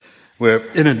We're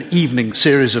in an evening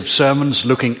series of sermons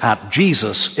looking at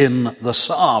Jesus in the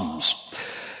Psalms.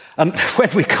 And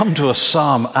when we come to a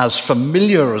psalm as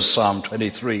familiar as Psalm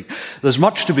 23, there's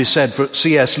much to be said for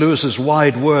C.S. Lewis's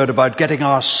wide word about getting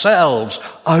ourselves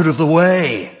out of the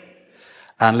way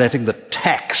and letting the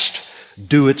text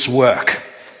do its work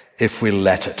if we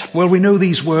let it. Well, we know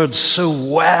these words so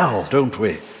well, don't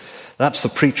we? That's the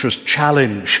preacher's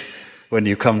challenge when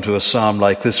you come to a psalm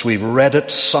like this. We've read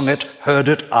it, sung it, heard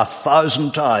it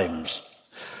 1,000 times.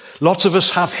 Lots of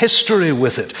us have history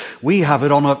with it. We have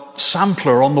it on a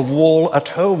sampler on the wall at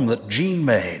home that Jean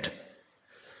made.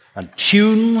 And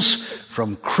tunes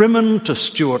from Crimmin to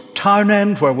Stuart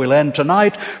Townend, where we'll end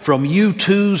tonight, from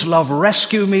U2's Love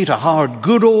Rescue Me to Howard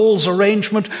Goodall's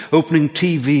arrangement, opening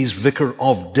TV's Vicar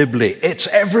of Dibley. It's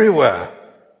everywhere.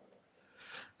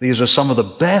 These are some of the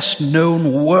best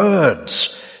known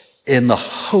words in the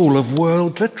whole of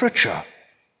world literature.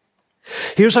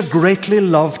 Here's a greatly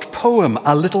loved poem,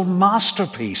 a little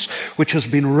masterpiece, which has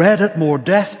been read at more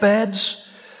deathbeds,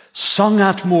 sung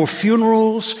at more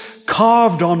funerals,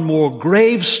 carved on more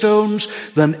gravestones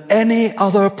than any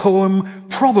other poem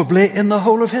probably in the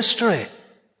whole of history.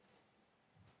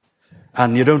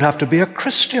 And you don't have to be a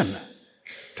Christian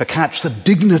to catch the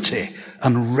dignity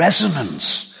and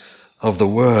resonance of the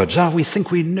words. We think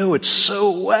we know it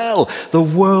so well. The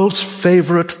world's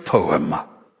favorite poem.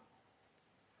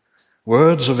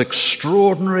 Words of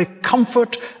extraordinary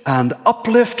comfort and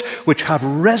uplift which have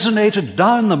resonated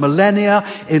down the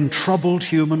millennia in troubled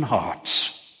human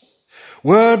hearts.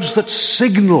 Words that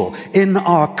signal in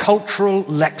our cultural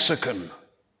lexicon,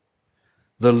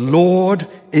 the Lord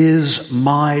is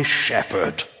my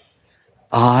shepherd.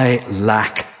 I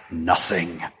lack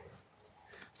nothing.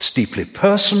 It's deeply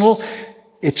personal.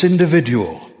 It's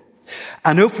individual.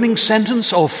 An opening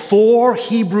sentence of 4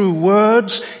 Hebrew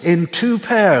words in 2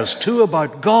 pairs, 2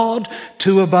 about God,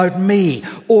 2 about me.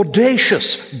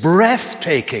 Audacious,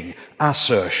 breathtaking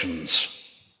assertions.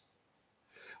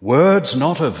 Words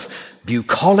not of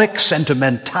bucolic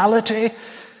sentimentality,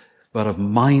 but of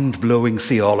mind-blowing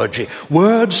theology.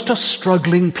 Words to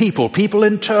struggling people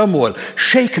in turmoil,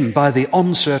 shaken by the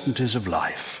uncertainties of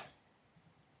life.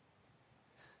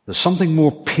 There's something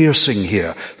more piercing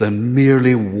here than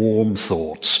merely warm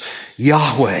thoughts.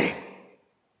 Yahweh,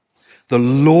 the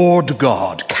Lord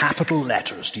God, capital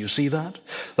letters, do you see that?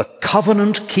 The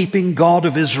covenant-keeping God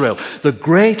of Israel, the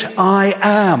great I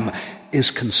Am,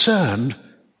 is concerned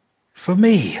for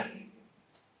me.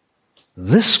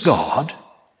 This God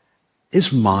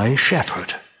is my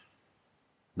shepherd.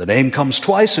 The name comes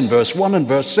twice in verse 1 and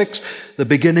verse 6, the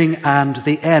beginning and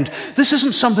the end. This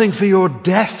isn't something for your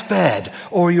deathbed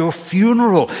or your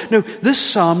funeral. No, this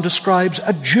psalm describes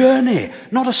a journey,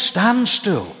 not a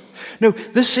standstill. No,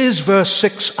 this is, verse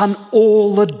 6, an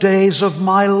all the days of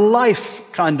my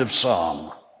life kind of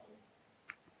psalm.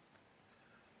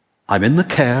 I'm in the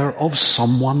care of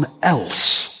someone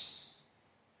else.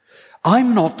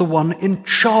 I'm not the one in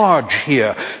charge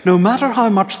here, no matter how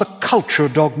much the culture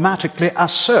dogmatically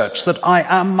asserts that I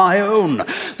am my own.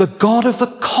 The God of the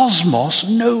cosmos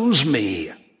knows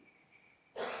me.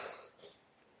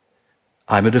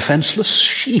 I'm a defenseless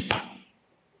sheep.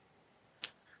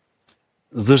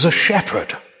 There's a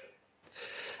shepherd.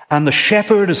 And the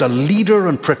shepherd is a leader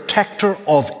and protector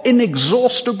of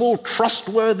inexhaustible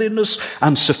trustworthiness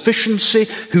and sufficiency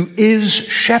who is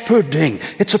shepherding.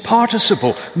 It's a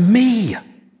participle. Me.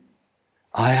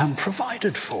 I am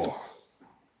provided for.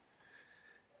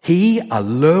 He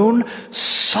alone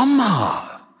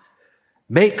somehow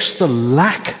makes the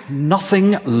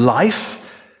lack-nothing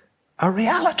life a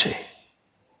reality.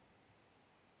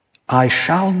 I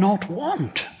shall not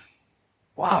want.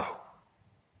 Wow.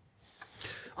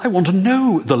 I want to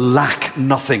know the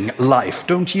lack-nothing life,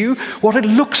 don't you? What it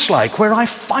looks like, where I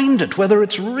find it, whether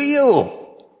it's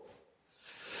real.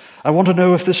 I want to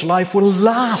know if this life will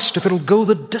last, if it'll go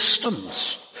the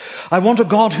distance. I want a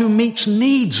God who meets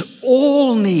needs,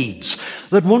 all needs,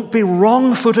 that won't be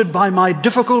wrong-footed by my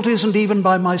difficulties and even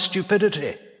by my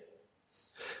stupidity,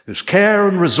 whose care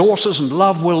and resources and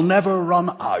love will never run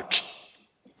out,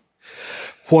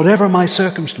 whatever my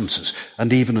circumstances,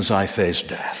 and even as I face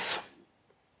death.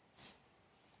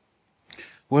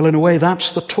 Well, in a way,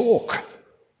 that's the talk.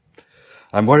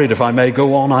 I'm worried if I may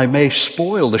go on, I may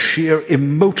spoil the sheer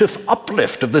emotive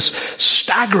uplift of this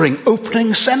staggering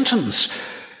opening sentence,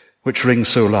 which rings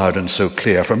so loud and so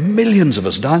clear. For millions of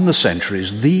us down the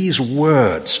centuries, these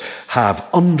words have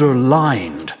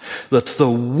underlined that the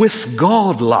with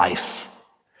God life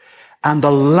and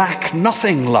the lack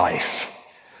nothing life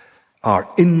are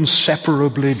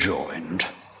inseparably joined.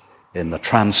 in the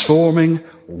transforming,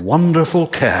 wonderful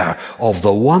care of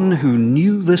the one who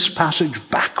knew this passage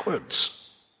backwards,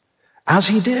 as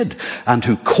he did, and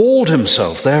who called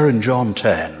himself there in John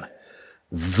 10,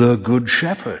 the Good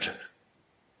Shepherd,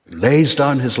 lays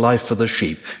down his life for the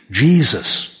sheep.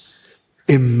 Jesus,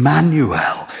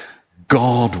 Emmanuel,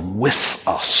 God with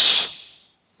us.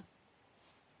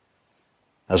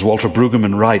 As Walter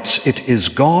Brueggemann writes, it is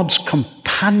God's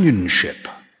companionship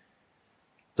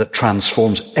that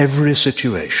transforms every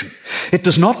situation. It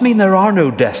does not mean there are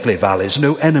no deathly valleys,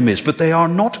 no enemies, but they are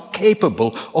not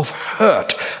capable of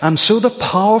hurt. And so the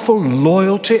powerful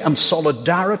loyalty and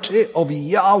solidarity of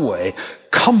Yahweh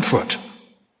comfort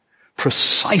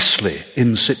precisely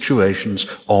in situations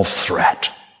of threat.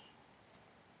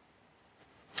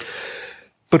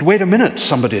 But wait a minute,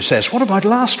 somebody says, what about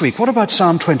last week? What about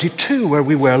Psalm 22, where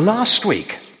we were last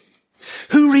week?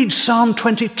 Who reads Psalm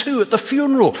 22 at the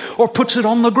funeral or puts it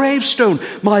on the gravestone?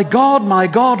 My God,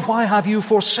 why have you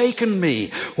forsaken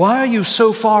me? Why are you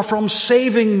so far from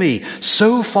saving me,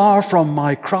 so far from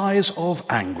my cries of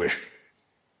anguish?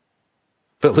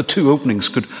 But the two openings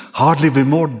could hardly be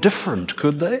more different,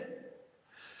 could they?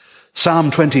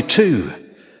 Psalm 22,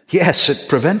 yes, it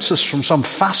prevents us from some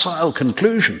facile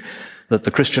conclusion that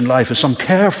the Christian life is some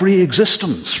carefree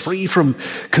existence, free from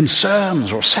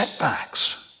concerns or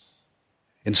setbacks.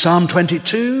 In Psalm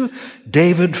 22,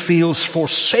 David feels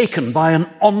forsaken by an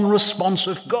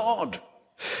unresponsive God.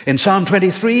 In Psalm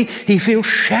 23, he feels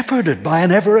shepherded by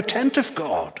an ever-attentive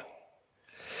God.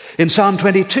 In Psalm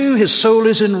 22, his soul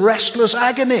is in restless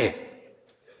agony.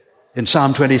 In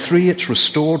Psalm 23, it's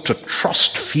restored to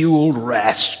trust-fueled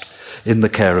rest in the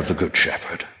care of the Good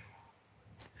Shepherd.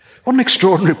 What an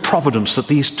extraordinary providence that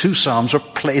these two psalms are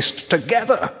placed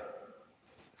together,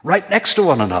 right next to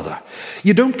one another.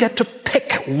 You don't get to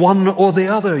pick one or the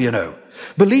other, you know.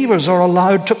 Believers are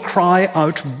allowed to cry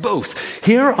out both.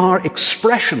 Here are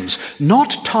expressions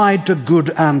not tied to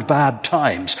good and bad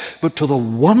times, but to the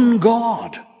one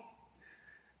God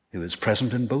who is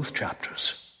present in both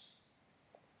chapters.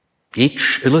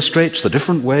 Each illustrates the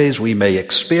different ways we may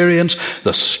experience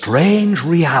the strange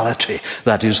reality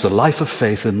that is the life of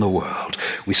faith in the world.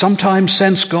 We sometimes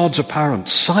sense God's apparent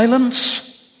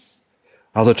silence.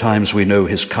 Other times we know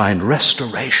his kind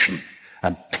restoration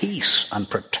and peace and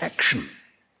protection.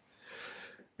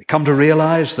 We come to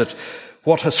realize that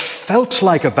what has felt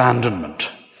like abandonment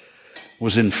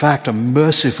was in fact a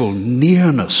merciful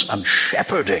nearness and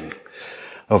shepherding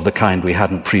of the kind we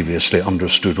hadn't previously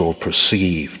understood or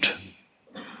perceived.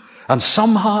 And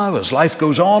somehow, as life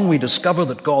goes on, we discover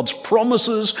that God's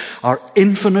promises are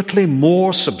infinitely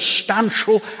more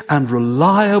substantial and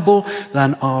reliable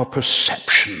than our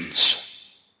perceptions.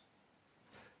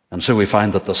 And so we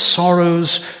find that the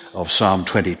sorrows of Psalm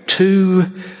 22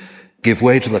 give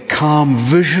way to the calm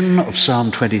vision of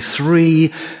Psalm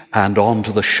 23 and on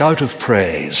to the shout of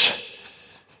praise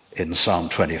in Psalm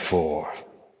 24.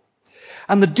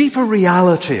 And the deeper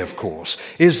reality, of course,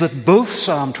 is that both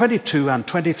Psalm 22 and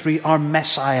 23 are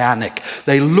messianic.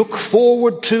 They look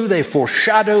forward to, they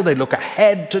foreshadow, they look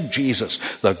ahead to Jesus,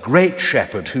 the great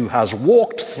shepherd who has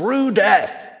walked through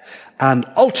death and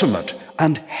ultimate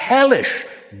and hellish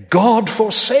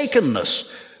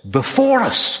God-forsakenness before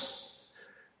us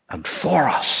and for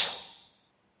us.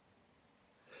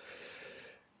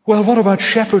 Well, what about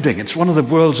shepherding? It's one of the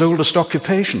world's oldest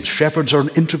occupations. Shepherds are an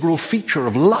integral feature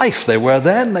of life. They were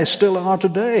then, they still are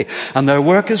today. And their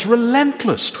work is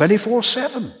relentless,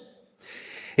 24/7.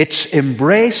 It's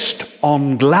embraced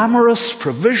unglamorous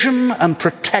provision and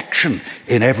protection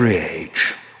in every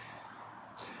age.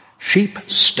 Sheep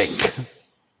stink.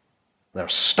 They're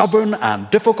stubborn and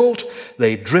difficult.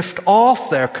 They drift off.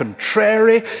 They're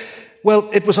contrary.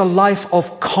 Well, it was a life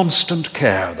of constant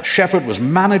care. The shepherd was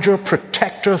manager,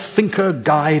 protector, thinker,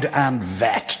 guide, and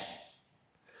vet.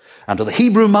 And to the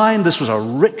Hebrew mind, this was a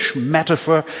rich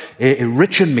metaphor,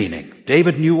 rich in meaning.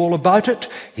 David knew all about it.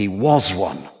 He was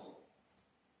one.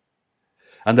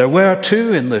 And there were,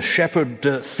 too, in the shepherd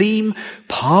theme,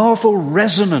 powerful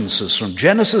resonances from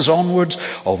Genesis onwards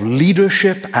of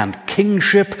leadership and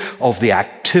kingship, of the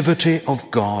activity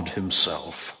of God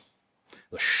himself.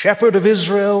 The shepherd of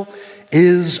Israel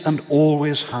is and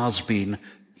always has been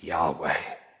Yahweh.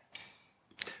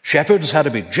 Shepherds had to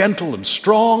be gentle and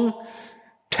strong,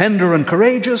 tender and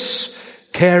courageous,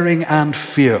 caring and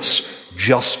fierce,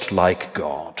 just like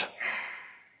God.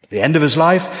 At the end of his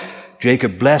life,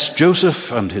 Jacob blessed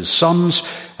Joseph and his sons,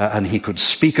 and he could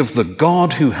speak of the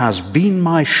God who has been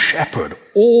my shepherd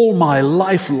all my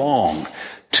life long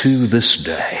to this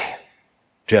day.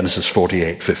 Genesis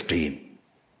 48:15.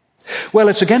 Well,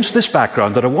 it's against this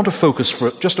background that I want to focus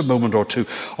for just a moment or two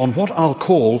on what I'll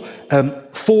call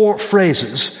 4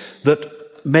 phrases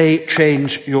that may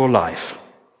change your life.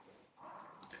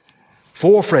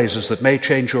 4 phrases that may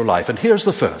change your life. And here's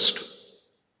the first.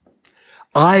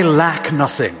 I lack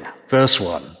nothing. Verse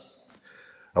 1.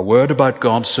 A word about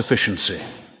God's sufficiency.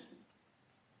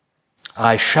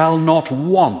 I shall not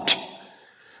want,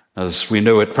 as we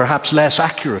know it perhaps less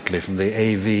accurately from the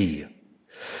AV.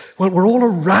 Well, we're all a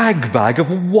rag bag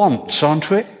of wants, aren't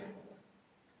we?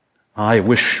 I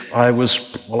wish I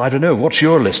was, I don't know, what's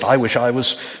your list? I wish I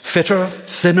was fitter,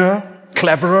 thinner,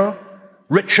 cleverer,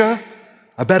 richer,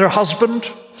 a better husband,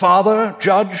 father,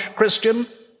 judge, Christian.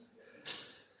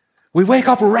 We wake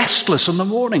up restless in the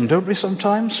morning, don't we,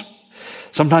 sometimes?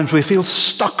 Sometimes we feel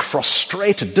stuck,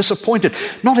 frustrated, disappointed,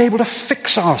 not able to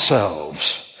fix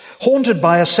ourselves. Haunted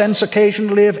by a sense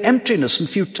occasionally of emptiness and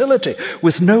futility,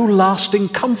 with no lasting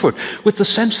comfort, with the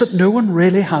sense that no one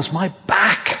really has my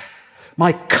back.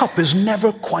 My cup is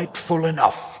never quite full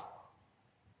enough.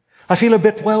 I feel a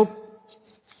bit,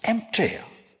 empty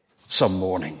some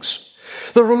mornings.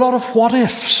 There are a lot of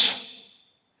what-ifs.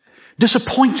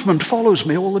 Disappointment follows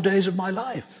me all the days of my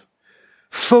life.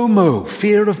 FOMO,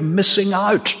 fear of missing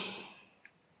out,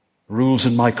 rules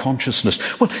in my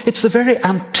consciousness. Well, it's the very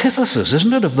antithesis,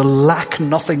 isn't it, of the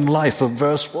lack-nothing life of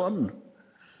verse 1.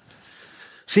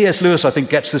 C.S. Lewis, I think,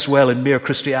 gets this well in Mere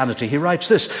Christianity. He writes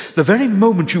this: the very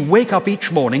moment you wake up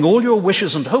each morning, all your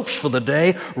wishes and hopes for the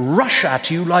day rush at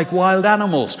you like wild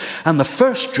animals. And the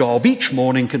first job each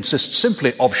morning consists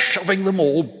simply of shoving them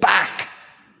all back.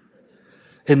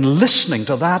 In listening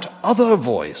to that other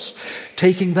voice,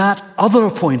 taking that other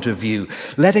point of view,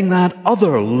 letting that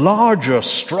other larger,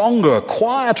 stronger,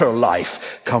 quieter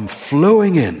life come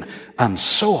flowing in, and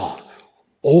so on,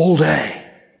 all day.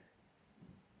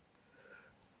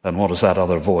 And what does that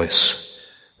other voice,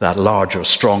 that larger,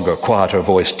 stronger, quieter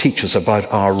voice, teach us about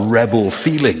our rebel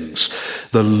feelings?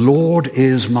 The Lord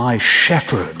is my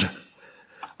shepherd.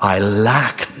 I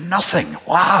lack nothing.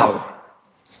 Wow.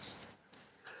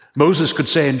 Moses could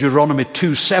say in Deuteronomy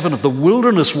 2:7 of the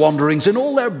wilderness wanderings in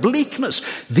all their bleakness,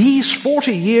 these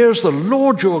 40 years the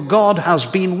Lord your God has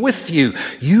been with you.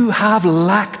 You have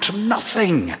lacked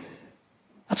nothing.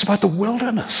 That's about the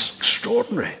wilderness.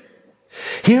 Extraordinary.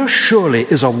 Here surely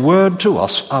is a word to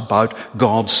us about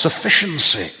God's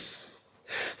sufficiency.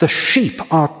 The sheep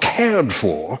are cared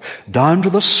for down to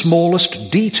the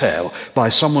smallest detail by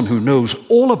someone who knows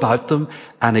all about them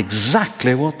and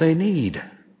exactly what they need.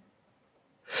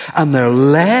 And they're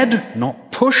led,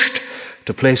 not pushed,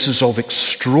 to places of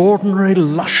extraordinary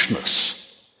lushness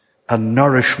and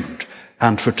nourishment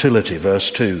and fertility,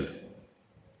 verse 2.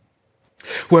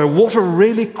 Where water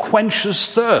really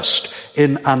quenches thirst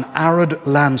in an arid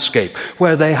landscape,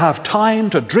 where they have time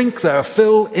to drink their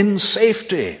fill in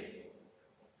safety.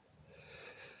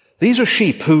 These are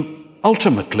sheep who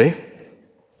ultimately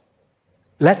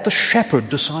let the shepherd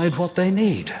decide what they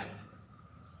need,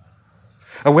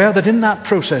 aware that in that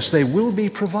process they will be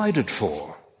provided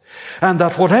for, and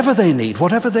that whatever they need,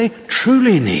 whatever they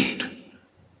truly need,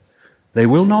 they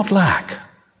will not lack,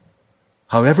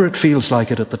 however it feels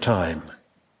like it at the time.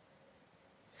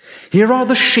 Here are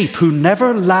the sheep who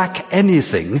never lack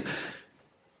anything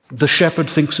the shepherd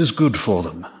thinks is good for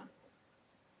them.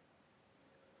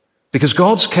 Because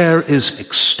God's care is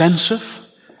extensive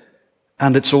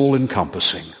and it's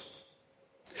all-encompassing.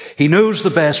 He knows the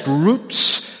best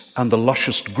routes and the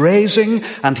lushest grazing,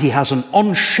 and he has an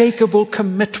unshakable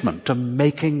commitment to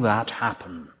making that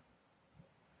happen.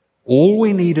 All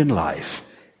we need in life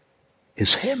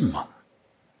is him,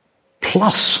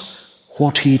 plus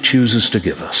what he chooses to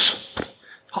give us.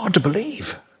 Hard to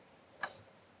believe.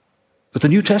 But the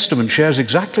New Testament shares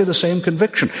exactly the same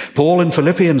conviction. Paul in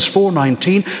Philippians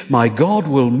 4:19, my God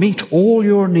will meet all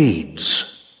your needs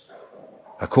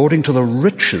according to the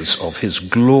riches of his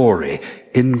glory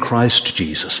in Christ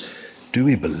Jesus. Do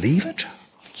we believe it?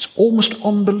 It's almost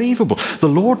unbelievable. The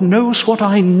Lord knows what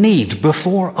I need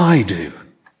before I do.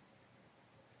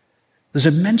 There's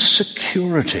immense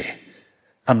security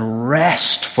and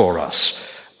rest for us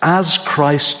as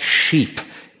Christ's sheep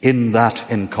in that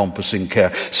encompassing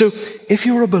care. So if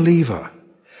you're a believer,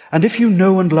 and if you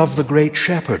know and love the great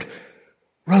shepherd,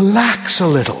 relax a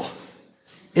little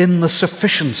in the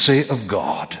sufficiency of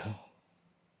God.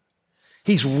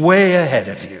 He's way ahead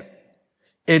of you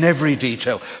in every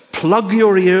detail. Plug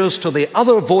your ears to the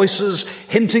other voices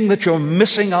hinting that you're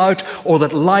missing out or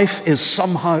that life is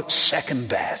somehow second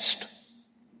best.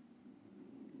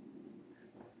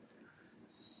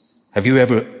 Have you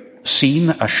ever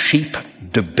seen a sheep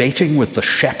debating with the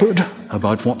shepherd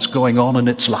about what's going on in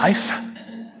its life?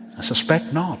 I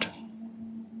suspect not.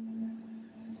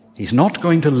 He's not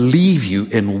going to leave you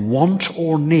in want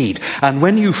or need. And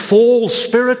when you fall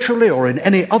spiritually or in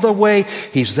any other way,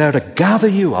 he's there to gather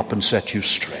you up and set you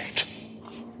straight.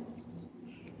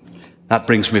 That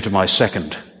brings me to my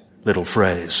second little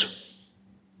phrase.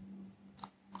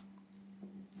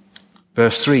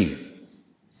 Verse 3.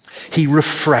 He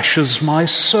refreshes my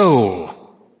soul.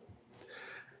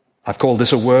 I've called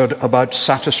this a word about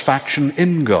satisfaction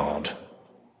in God.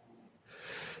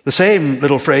 The same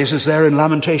little phrase is there in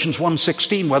Lamentations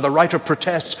 1:16, where the writer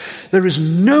protests, there is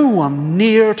no one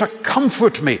near to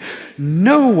comfort me,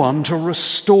 no one to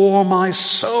restore my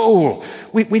soul.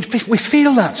 We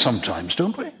feel that sometimes,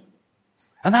 don't we?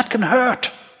 And that can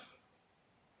hurt.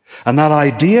 And that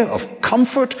idea of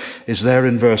comfort is there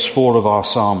in verse 4 of our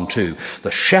Psalm 2.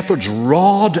 The shepherd's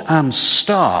rod and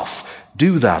staff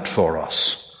do that for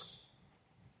us.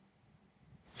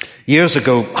 Years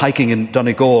ago, hiking in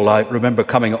Donegal, I remember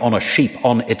coming on a sheep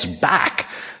on its back.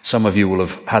 Some of you will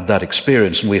have had that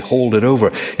experience, and we hauled it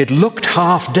over. It looked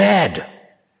half dead,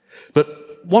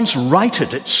 but once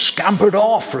righted, it scampered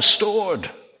off,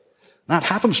 restored. That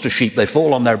happens to sheep. They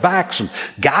fall on their backs, and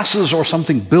gases or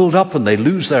something build up, and they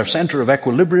lose their center of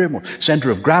equilibrium or center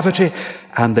of gravity,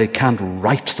 and they can't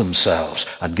right themselves.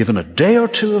 And given a day or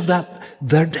two of that,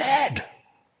 they're dead.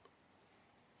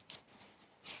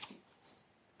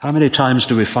 How many times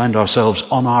do we find ourselves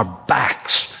on our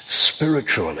backs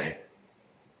spiritually,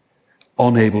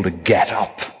 unable to get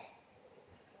up?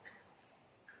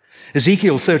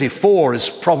 Ezekiel 34 is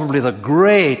probably the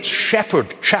great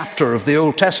shepherd chapter of the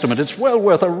Old Testament. It's well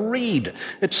worth a read.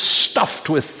 It's stuffed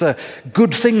with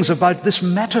good things about this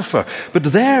metaphor. But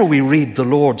there we read the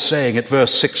Lord saying at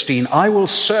verse 16, I will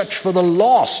search for the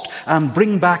lost and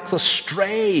bring back the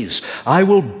strays. I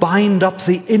will bind up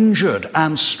the injured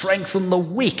and strengthen the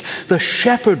weak. The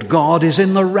shepherd God is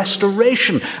in the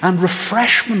restoration and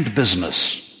refreshment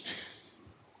business.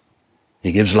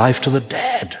 He gives life to the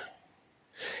dead.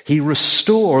 He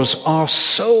restores our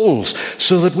souls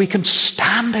so that we can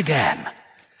stand again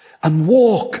and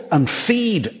walk and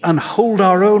feed and hold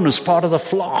our own as part of the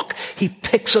flock. He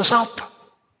picks us up.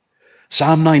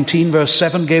 Psalm 19 verse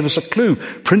 7 gave us a clue,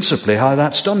 principally how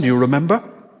that's done. Do you remember?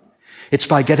 It's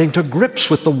by getting to grips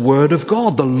with the Word of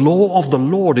God. The law of the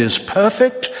Lord is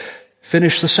perfect.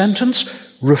 Finish the sentence.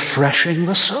 Refreshing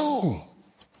the soul.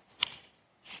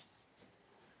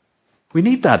 We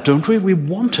need that, don't we? We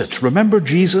want it. Remember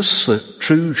Jesus, the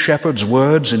true shepherd's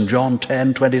words in John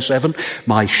 10:27.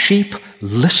 My sheep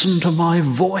listen to my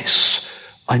voice.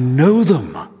 I know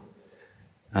them,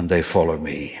 and they follow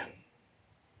me.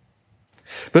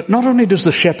 But not only does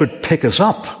the shepherd pick us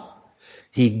up,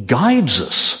 he guides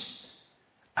us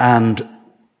and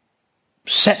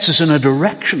sets us in a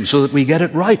direction so that we get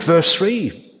it right. Verse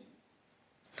 3.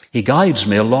 He guides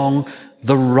me along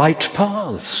the right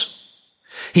paths.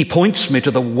 He points me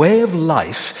to the way of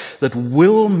life that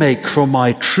will make for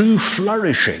my true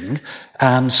flourishing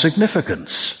and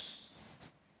significance.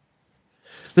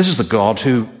 This is the God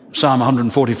who, Psalm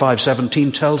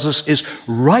 145:17 tells us, is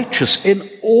righteous in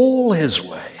all his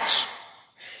ways.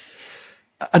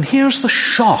 And here's the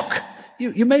shock.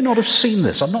 You may not have seen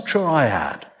this. I'm not sure I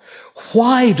had.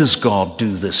 Why does God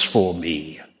do this for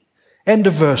me? End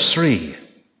of verse 3.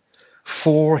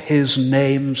 For his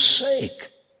name's sake.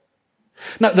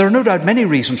 Now, there are no doubt many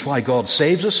reasons why God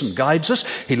saves us and guides us.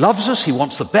 He loves us. He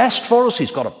wants the best for us.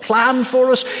 He's got a plan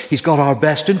for us. He's got our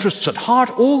best interests at heart.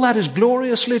 All that is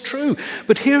gloriously true.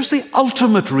 But here's the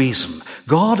ultimate reason.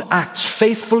 God acts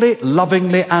faithfully,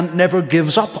 lovingly, and never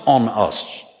gives up on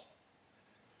us.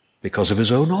 Because of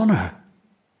his own honor.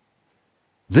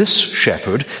 This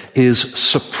shepherd is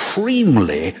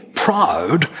supremely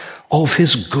proud of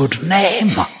his good name.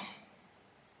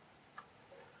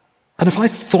 And if I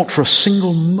thought for a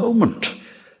single moment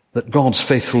that God's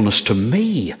faithfulness to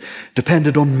me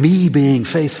depended on me being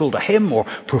faithful to him or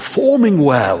performing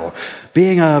well or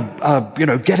being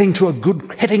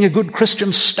hitting a good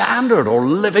Christian standard or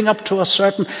living up to a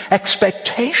certain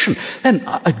expectation, then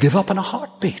I'd give up in a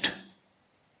heartbeat.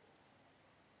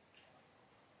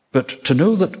 But to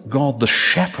know that God the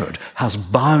shepherd has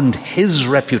bound his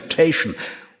reputation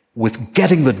with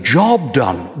getting the job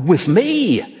done with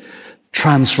me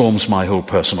transforms my whole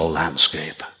personal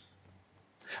landscape.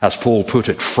 As Paul put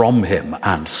it, from him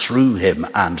and through him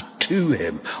and to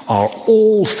him are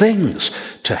all things.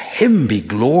 To him be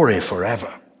glory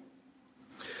forever.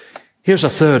 Here's a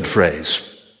third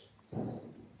phrase.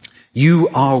 You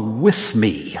are with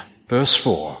me. Verse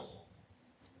 4.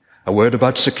 A word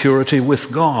about security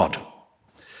with God.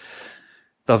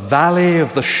 The valley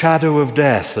of the shadow of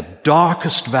death, the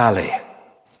darkest valley,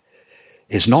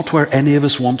 is not where any of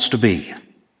us wants to be,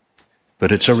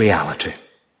 but it's a reality.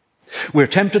 We're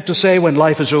tempted to say when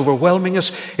life is overwhelming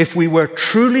us, if we were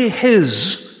truly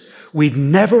His, we'd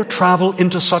never travel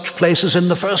into such places in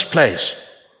the first place.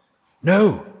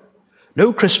 No.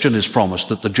 No Christian is promised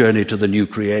that the journey to the new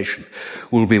creation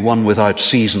will be one without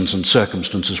seasons and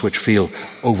circumstances which feel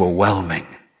overwhelming.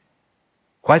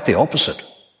 Quite the opposite.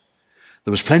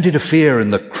 There was plenty to fear in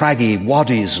the craggy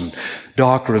wadis and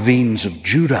dark ravines of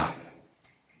Judah.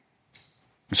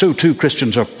 So too,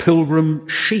 Christians are pilgrim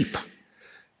sheep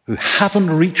who haven't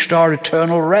reached our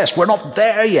eternal rest. We're not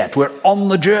there yet. We're on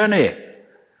the journey.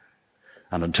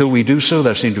 And until we do so,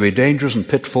 there seem to be dangers and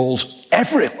pitfalls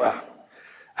everywhere.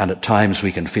 And at times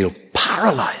we can feel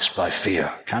paralyzed by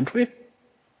fear, can't we?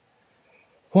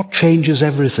 What changes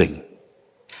everything?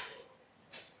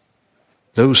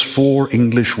 Those 4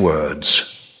 English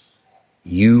words,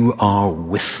 you are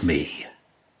with me.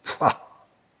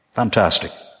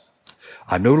 Fantastic.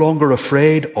 I'm no longer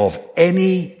afraid of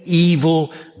any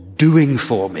evil doing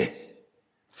for me.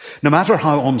 No matter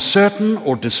how uncertain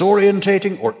or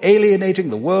disorientating or alienating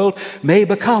the world may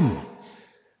become,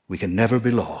 we can never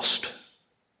be lost.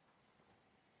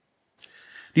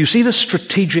 Do you see the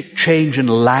strategic change in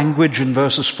language in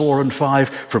verses 4 and 5?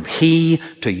 From he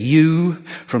to you,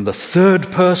 from the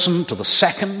third person to the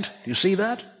second. Do you see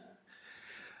that?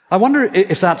 I wonder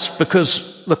if that's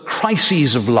because the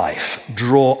crises of life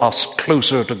draw us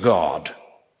closer to God.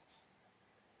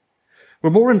 We're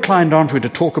more inclined, aren't we, to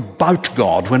talk about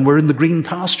God when we're in the green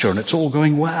pasture and it's all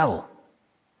going well.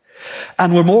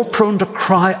 And we're more prone to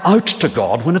cry out to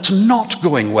God when it's not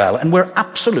going well and we're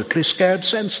absolutely scared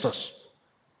senseless.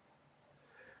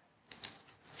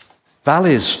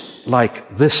 Valleys like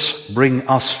this bring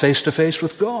us face to face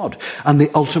with God, and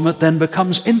the ultimate then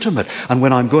becomes intimate. And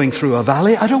when I'm going through a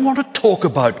valley, I don't want to talk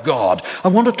about God. I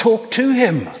want to talk to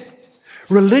Him.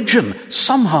 Religion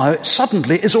somehow,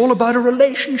 suddenly, is all about a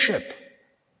relationship.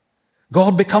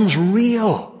 God becomes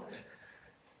real.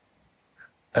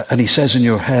 And He says in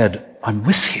your head, I'm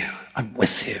with you. I'm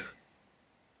with you.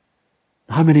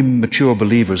 How many mature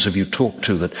believers have you talked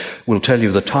to that will tell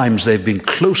you the times they've been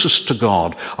closest to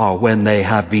God are when they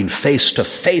have been face to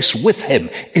face with Him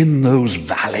in those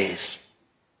valleys?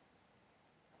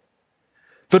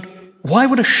 But why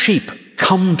would a sheep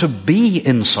come to be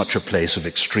in such a place of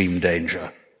extreme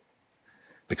danger?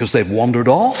 Because they've wandered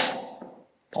off?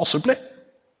 Possibly.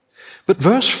 But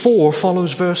verse 4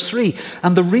 follows verse 3.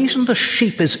 And the reason the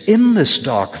sheep is in this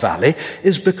dark valley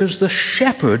is because the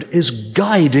shepherd is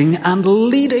guiding and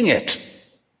leading it.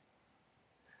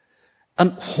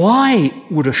 And why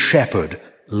would a shepherd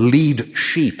lead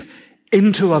sheep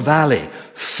into a valley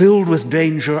filled with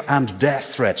danger and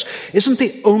death threats? Isn't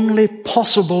the only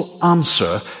possible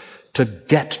answer to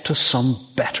get to some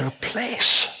better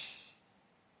place?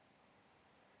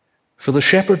 For the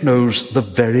shepherd knows the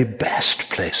very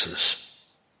best places.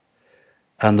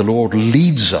 And the Lord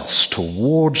leads us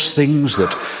towards things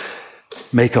that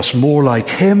make us more like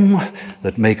Him,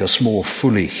 that make us more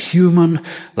fully human,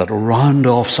 that round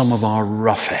off some of our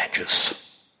rough edges.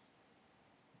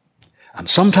 And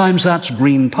sometimes that's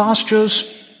green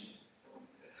pastures,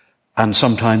 and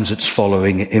sometimes it's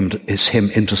following Him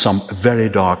into some very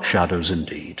dark shadows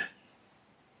indeed.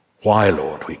 Why,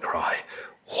 Lord, we cry,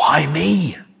 why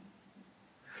me?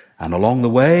 And along the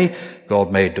way,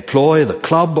 God may deploy the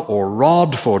club or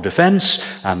rod for defense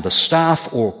and the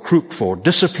staff or crook for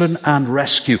discipline and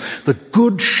rescue. The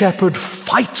good shepherd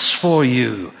fights for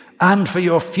you and for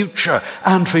your future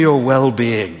and for your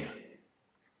well-being.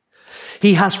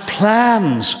 He has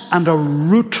plans and a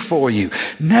route for you.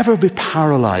 Never be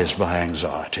paralyzed by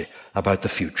anxiety about the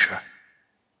future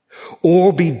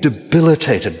or be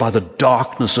debilitated by the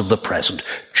darkness of the present.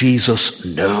 Jesus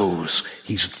knows.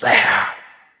 He's there.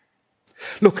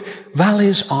 Look,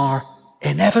 valleys are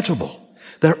inevitable.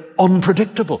 They're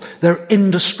unpredictable. They're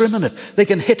indiscriminate. They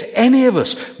can hit any of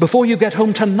us. Before you get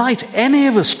home tonight, any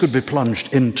of us could be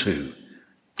plunged into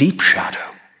deep shadow.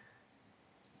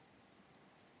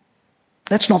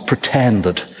 Let's not pretend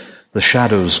that the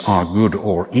shadows are good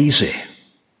or easy.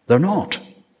 They're not.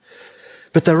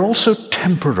 But they're also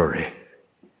temporary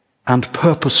and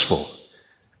purposeful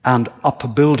and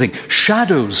upbuilding.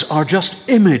 Shadows are just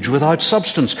image without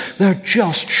substance. They're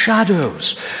just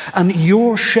shadows. And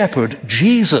your shepherd,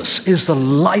 Jesus, is the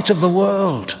light of the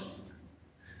world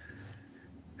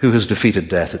who has defeated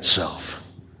death itself.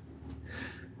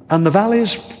 And the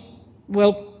valleys,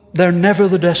 well, they're never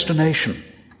the destination.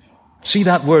 See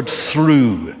that word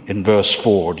through in verse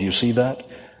 4. Do you see that?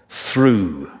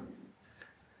 Through.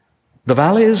 The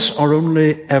valleys are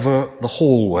only ever the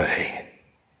hallway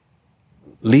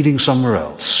leading somewhere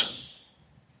else.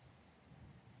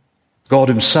 God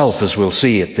himself, as we'll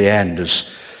see at the end, is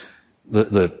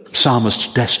the psalmist's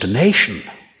destination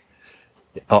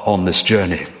on this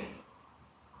journey.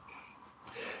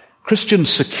 Christian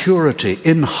security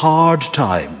in hard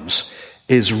times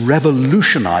is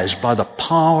revolutionized by the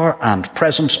power and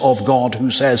presence of God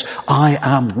who says, I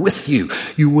am with you.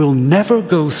 You will never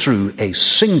go through a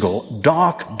single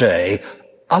dark day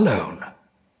alone.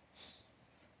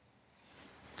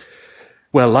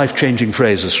 Well, life-changing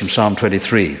phrases from Psalm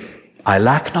 23. I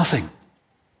lack nothing.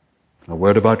 A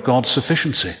word about God's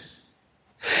sufficiency.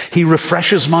 He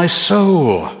refreshes my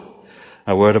soul.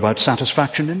 A word about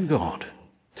satisfaction in God.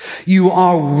 You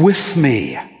are with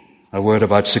me. A word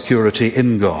about security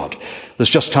in God. There's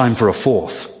just time for a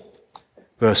fourth.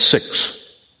 Verse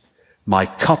 6. My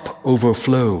cup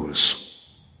overflows.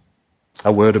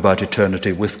 A word about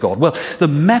eternity with God. Well, the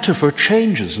metaphor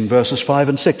changes in verses 5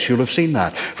 and 6. You'll have seen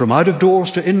that. From out of doors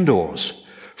to indoors.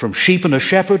 From sheep and a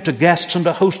shepherd to guests and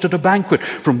a host at a banquet.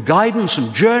 From guidance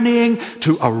and journeying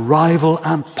to arrival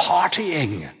and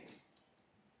partying.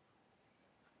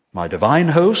 My divine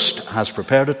host has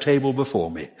prepared a table before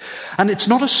me. And it's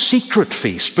not a secret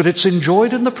feast, but it's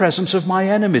enjoyed in the presence of my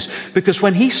enemies. Because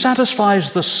when he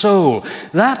satisfies the soul,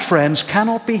 that, friends,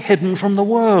 cannot be hidden from the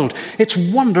world. It's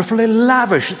wonderfully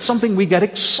lavish. It's something we get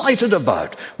excited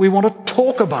about. We want to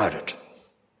talk about it.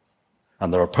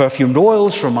 And there are perfumed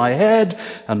oils from my head,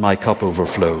 and my cup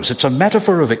overflows. It's a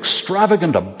metaphor of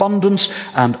extravagant abundance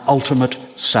and ultimate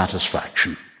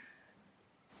satisfaction.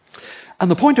 And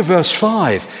the point of verse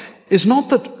 5 is not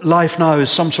that life now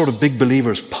is some sort of big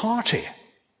believer's party.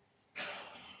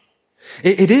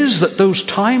 It is that those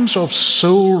times of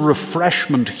soul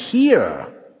refreshment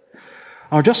here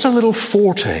are just a little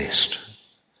foretaste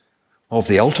of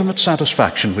the ultimate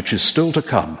satisfaction which is still to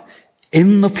come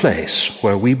in the place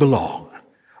where we belong,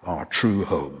 our true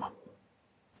home.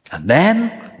 And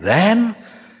then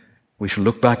we shall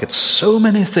look back at so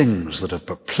many things that have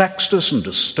perplexed us and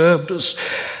disturbed us,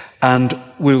 and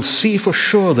we'll see for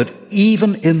sure that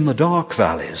even in the dark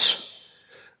valleys,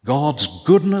 God's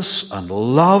goodness and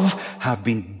love have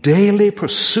been daily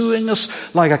pursuing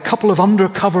us like a couple of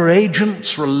undercover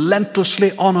agents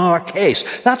relentlessly on our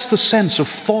case. That's the sense of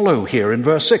follow here in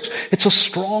verse 6. It's a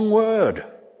strong word.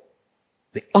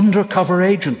 The undercover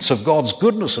agents of God's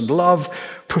goodness and love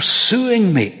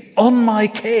pursuing me on my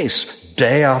case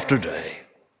day after day.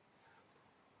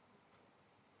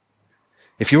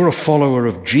 If you're a follower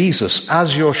of Jesus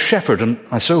as your shepherd, and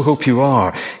I so hope you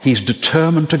are, he's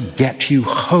determined to get you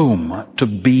home to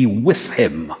be with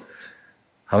him,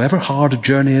 however hard a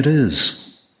journey it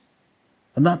is.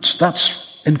 And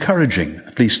that's encouraging,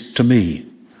 at least to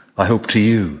me. I hope to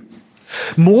you.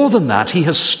 More than that, he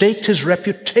has staked his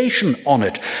reputation on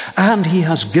it, and he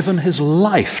has given his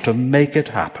life to make it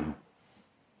happen.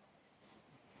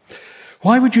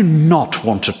 Why would you not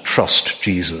want to trust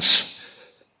Jesus,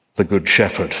 the Good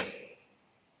Shepherd?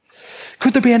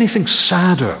 Could there be anything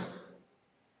sadder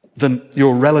than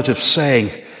your relative saying,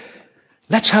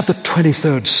 let's have the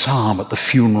 23rd Psalm at the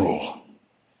funeral,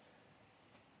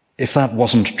 if that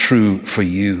wasn't true for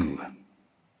you?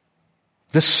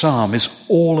 This psalm is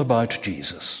all about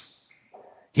Jesus.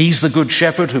 He's the Good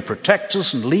Shepherd who protects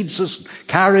us and leads us, and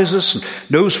carries us, and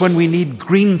knows when we need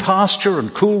green pasture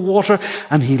and cool water,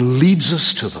 and he leads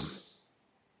us to them.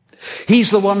 He's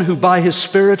the one who by his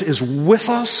Spirit is with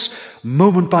us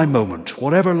moment by moment,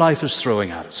 whatever life is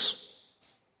throwing at us.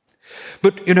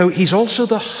 But, he's also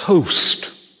the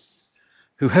host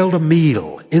who held a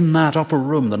meal in that upper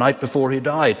room the night before he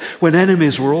died, when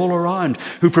enemies were all around,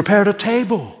 who prepared a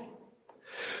table,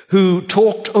 who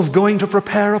talked of going to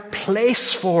prepare a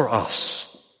place for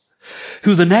us,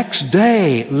 who the next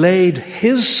day laid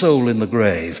his soul in the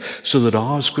grave so that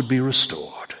ours could be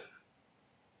restored,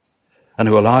 and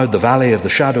who allowed the valley of the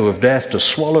shadow of death to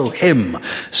swallow him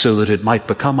so that it might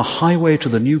become a highway to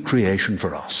the new creation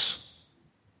for us,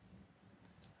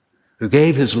 who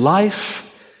gave his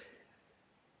life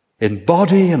in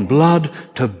body and blood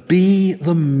to be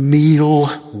the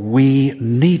meal we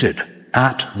needed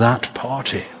at that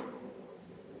party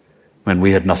when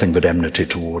we had nothing but enmity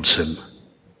towards him.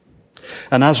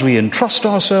 And as we entrust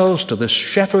ourselves to this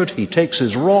shepherd, he takes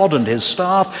his rod and his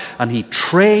staff, and he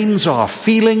trains our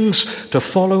feelings to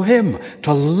follow him,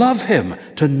 to love him,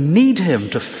 to need him,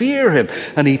 to fear him.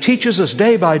 And he teaches us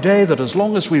day by day that as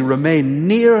long as we remain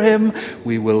near him,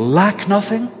 we will lack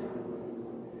nothing,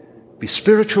 be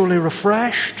spiritually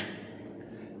refreshed,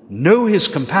 know his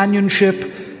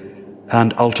companionship,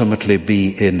 and ultimately be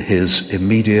in his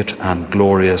immediate and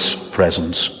glorious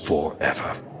presence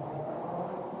forever.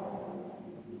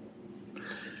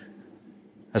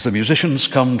 As the musicians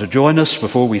come to join us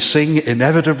before we sing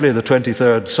inevitably the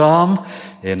 23rd Psalm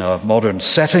in a modern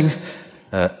setting,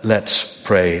 let's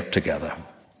pray together.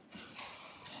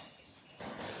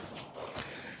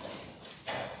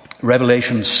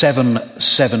 Revelation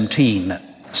 7:17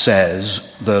 says,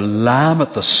 "The Lamb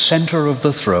at the center of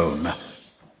the throne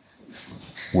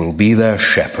will be their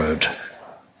shepherd.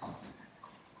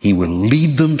 He will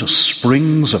lead them to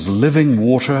springs of living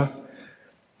water,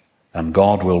 and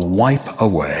God will wipe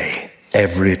away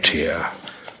every tear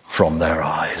from their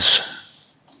eyes."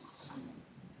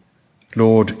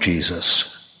 Lord Jesus,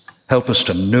 help us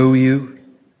to know you,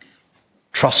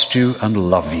 trust you,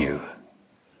 and love you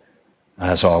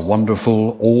as our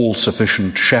wonderful,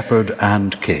 all-sufficient shepherd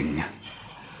and king,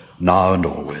 now and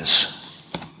always.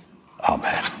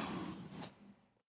 Amen.